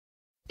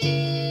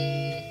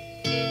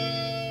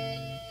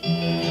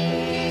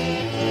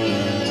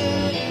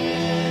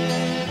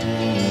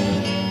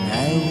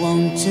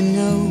to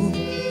know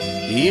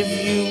if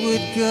you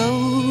would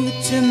go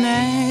to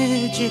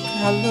Magic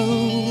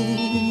Hollow.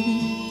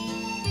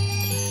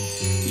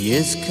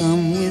 Yes,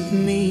 come with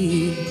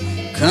me,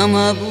 come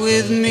up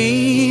with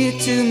me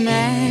to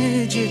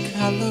Magic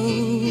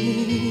Hollow.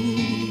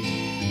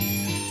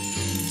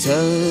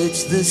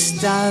 Touch the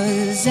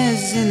stars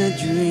as in a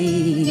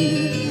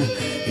dream.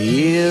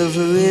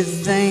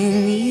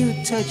 Everything you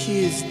touch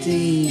is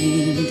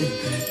deemed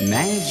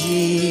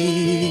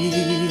magic.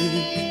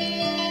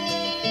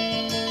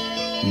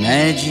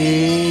 Magic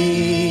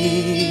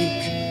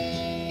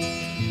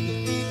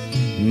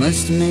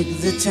must make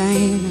the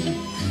time,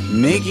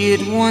 make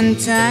it one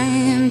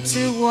time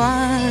to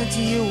what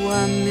you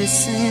are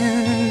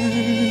missing.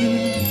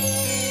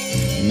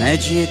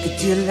 Magic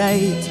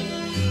delight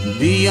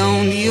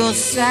beyond your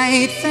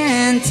sight,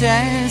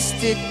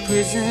 fantastic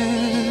prisons,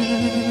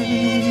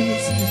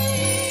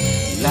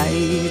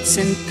 lights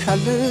and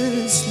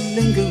colors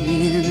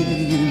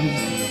lingering,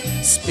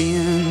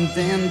 spin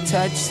them,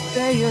 touch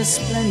their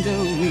splendor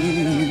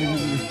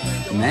in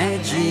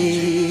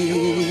magic.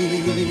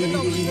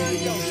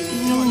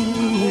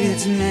 Ooh,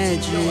 it's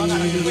magic.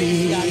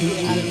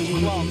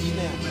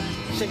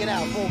 Check it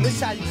out, boom,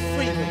 this how you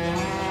freaking.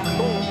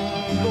 Boom,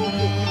 you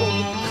go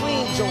get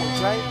clean joints,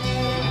 right?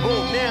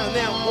 Boom,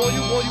 now, boy,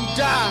 you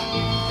die.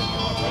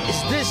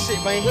 It's this shit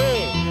right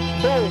here.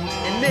 Boom,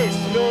 and this,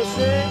 you know what I'm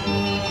saying?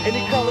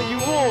 Any color you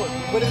want,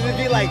 but it'll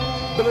be like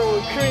blue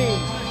and cream.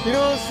 You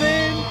know what I'm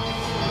saying?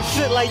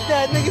 Shit like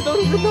that, niggas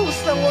don't even know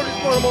what's up.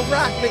 I'm gonna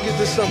rock niggas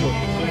this summer.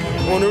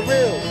 On the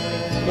real.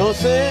 You know what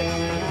I'm saying?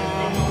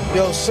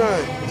 Yo,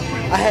 son,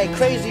 I had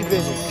crazy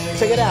vision.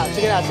 Check it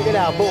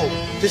out, boom.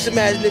 Just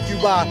imagine if you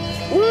buy,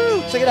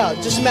 woo, check it out.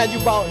 Just imagine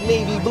you bought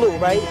navy blue,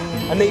 right?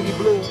 A navy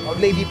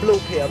blue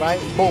pair, right?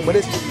 Boom, but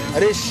this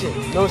shit,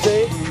 you know what I'm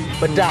saying?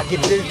 But Doc,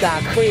 get this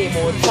dark cream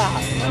on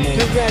top.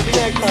 Just imagine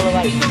that color,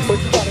 like, but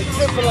you got it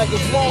different like a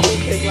small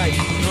cake, like. You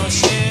know what I'm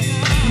saying?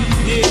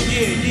 Yeah.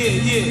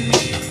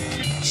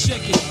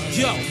 Check it,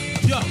 yo.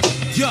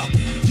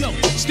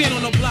 Stand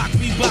on the block,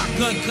 Reebok,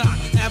 gun cock,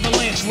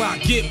 avalanche rock,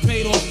 get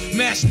paid off,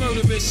 mass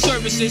murderous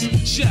services,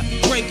 chef,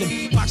 break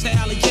them, watch the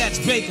alley cats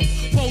bake them,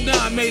 Pole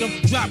 9 made them,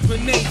 drop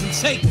grenades and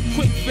take them,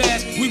 quick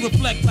fast, we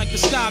reflect like the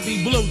sky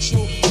be blue,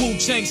 true,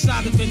 Wu-Tang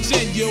saga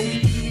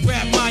continue.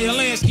 Rap Maya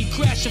Lansky,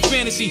 crash your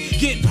fantasy.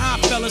 Getting high,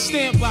 fella,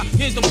 stand by.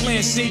 Here's the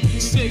plan, see.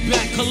 Sit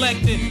back,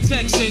 collecting,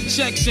 texting,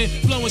 checks in,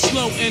 flowing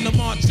slow in the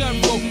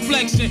Montero,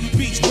 flexing.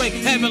 Beats break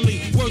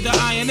heavenly. Word the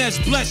INS,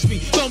 bless me.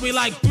 Throw me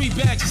like 3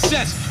 bags of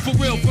sets. For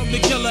real, from the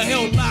Killer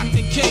Hill, locked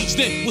and caged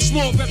in. With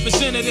small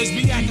representatives,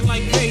 be acting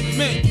like paid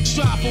men.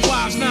 Strive for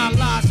wives, 9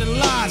 lies and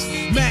lies.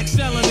 Max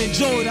selling,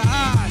 enjoy the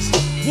eyes.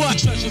 What?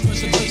 Treasure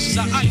reservations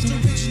are ice.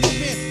 Original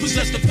men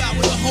possess the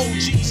power to hold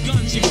G's,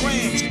 guns, and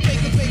grams.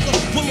 Baker,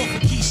 pull off a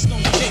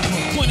keystone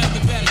paper. Point out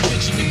the bad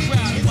bitch in the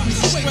crowd.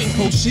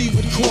 Proceed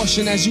with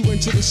caution as you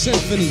enter the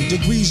symphony.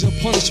 Degrees of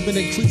punishment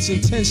increase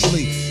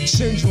intensely.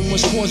 Syndrome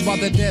was caused by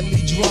the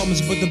deadly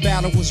drums, but the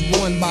battle was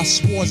won by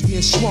swords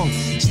being swung.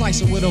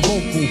 Slicing with a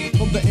vocal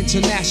from the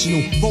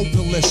international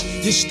vocalist.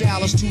 Your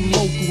style is too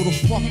local to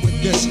fuck with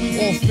this.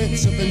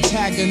 Offensive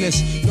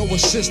antagonist, no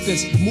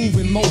assistance.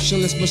 Moving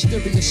motionless,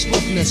 mysterious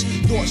swiftness.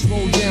 Thoughts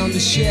roll down the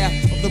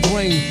shaft of the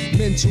brain.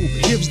 Mental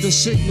gives the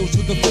signal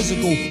to the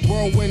physical.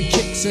 Whirlwind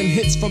kicks and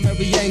hits from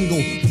every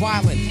angle.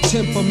 Violent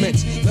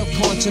temperaments, left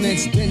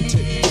continents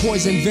dented.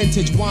 Poison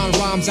vintage, wine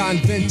rhymes I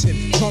invented.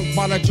 Drunk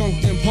by the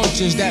drunken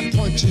punches that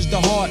punches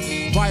the heart.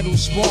 Vital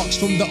sparks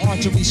from the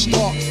artery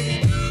stalks.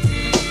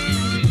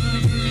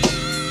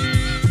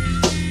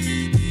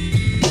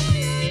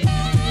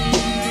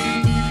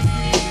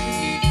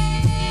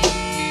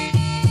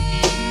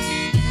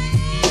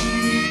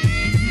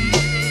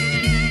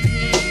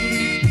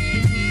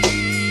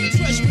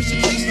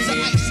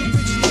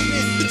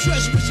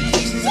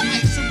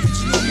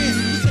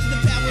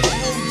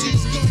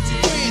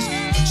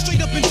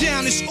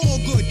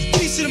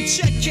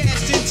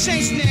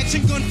 Chain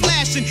snatching, gun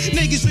flashing,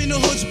 niggas in the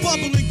hoods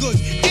bubbling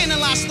goods.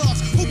 Analyze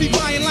stocks, who be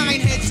buying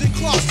lion heads and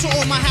clocks to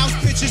all my house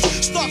bitches.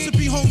 Starts to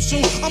be home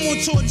soon, I'm on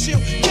tour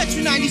chill. Catch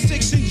me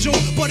 96 in June,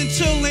 but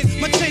until then,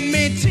 my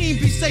 10-man team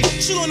be safe.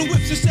 Chill on the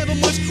whips in 7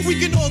 months, we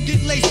can all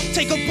get laced.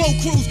 Take a boat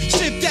cruise,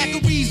 sip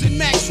daiquiris and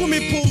max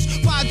swimming pools.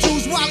 Buy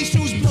Jews, Wally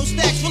shoes, blow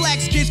stacks,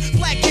 relax kids.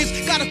 Black kids,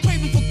 got a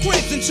craving for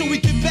cribs until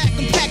we get back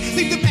and pack.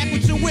 Leave the back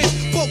with your wins,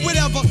 but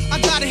whatever. I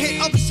gotta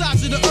hit other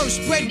sides of the earth,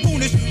 spread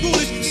rumors,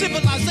 rulers,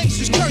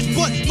 civilizations cursed.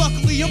 But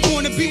luckily I'm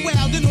born to be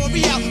wild and or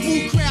be out.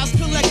 Move crowds,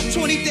 collect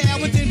 20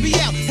 down and then be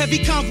out.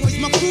 Heavy convoys,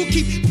 my crew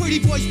keep pretty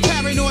boys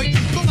paranoid.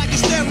 Go like a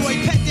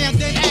steroid, pet down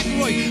then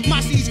Ackroyd.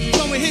 My seeds,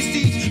 growing his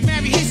seeds,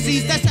 marry his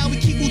seeds. That's how we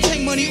keep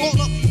Wu-Tang money all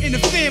up in the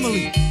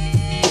family.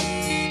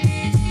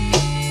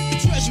 The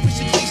treasurers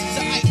and places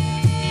are ice.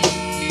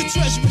 The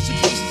treasurers and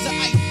places are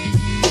ice.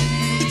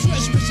 The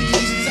treasurers and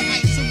places are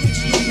ice.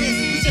 Original men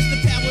possess the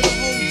power to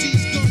hold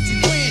G's, guns, and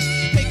grants.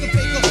 Baker,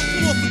 pull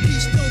off a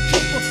piece, no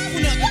caper.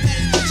 When I got that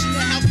bitch in the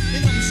house,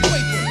 and I'm a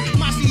scraper.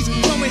 My seeds,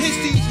 growing his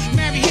seeds,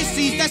 marry his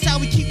seeds. That's how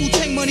we keep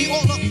Wu-Tang money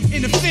all up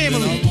in the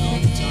family.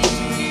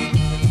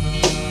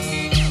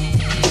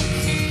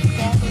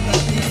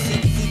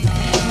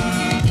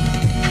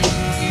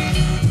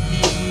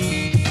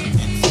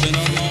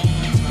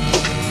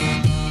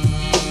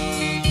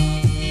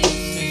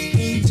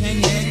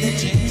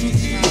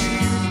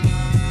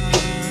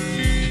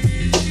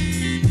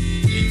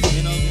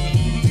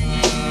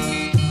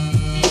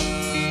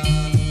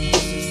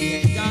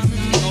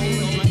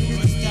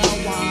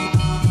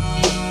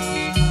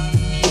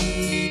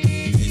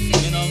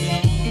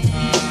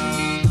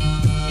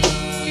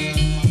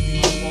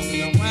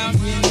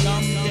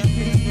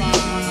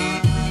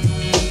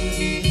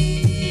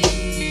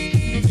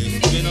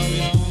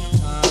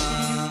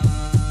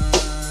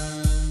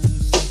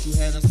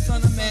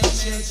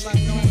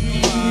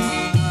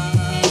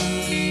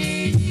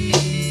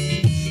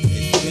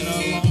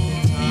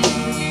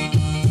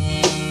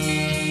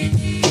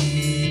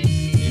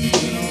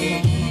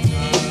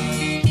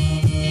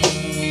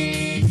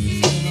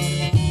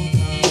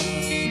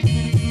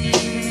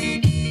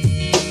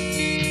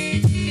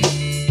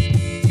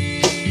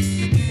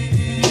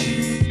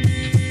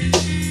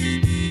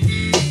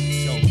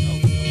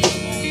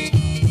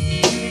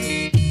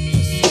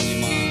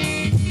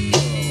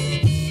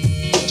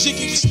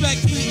 Chicken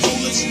respect heat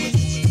holders.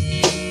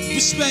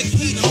 Respect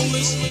heat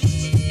holders.